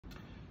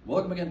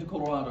Welcome again to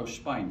Colorado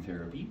Spine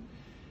Therapy.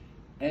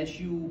 As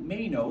you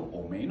may know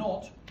or may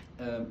not,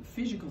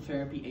 physical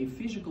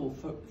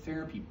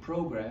therapy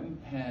program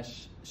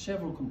has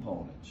several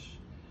components.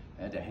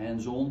 The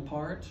hands-on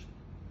part,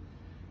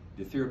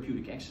 the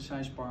therapeutic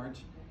exercise part,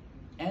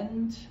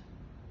 and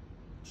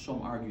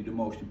some argue the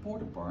most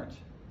important part,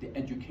 the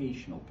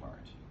educational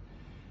part.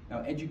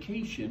 Now,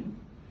 education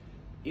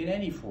in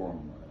any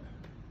form,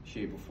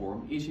 shape or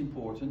form is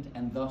important,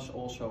 and thus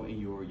also in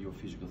your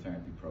physical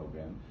therapy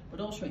program, but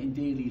also in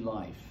daily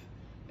life.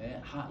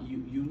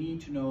 You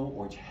need to know,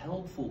 or it's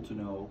helpful to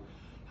know,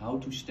 how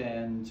to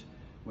stand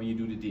when you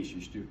do the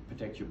dishes to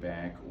protect your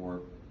back,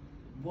 or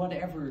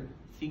whatever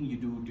thing you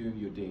do during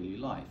your daily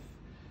life.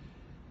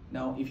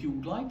 Now, if you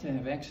would like to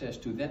have access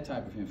to that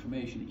type of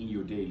information in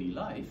your daily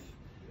life,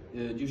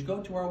 just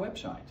go to our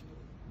website,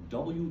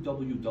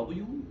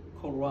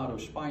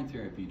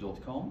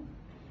 www.coloradospinetherapy.com.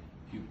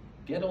 If you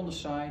get on the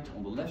site,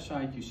 on the left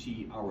side you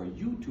see our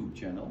YouTube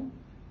channel.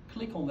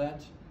 Click on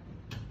that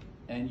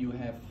and you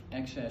have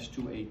access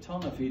to a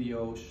ton of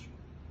videos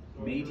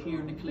made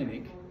here in the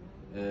clinic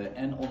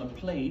and on a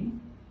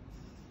plane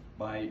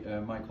by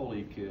my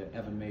colleague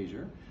Evan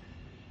Mazer,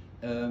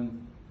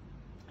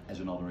 as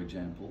another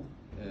example.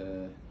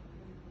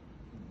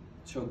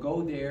 So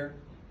go there,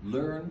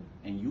 learn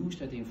and use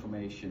that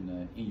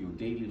information in your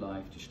daily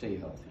life to stay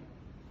healthy.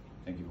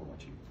 Thank you for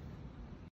watching.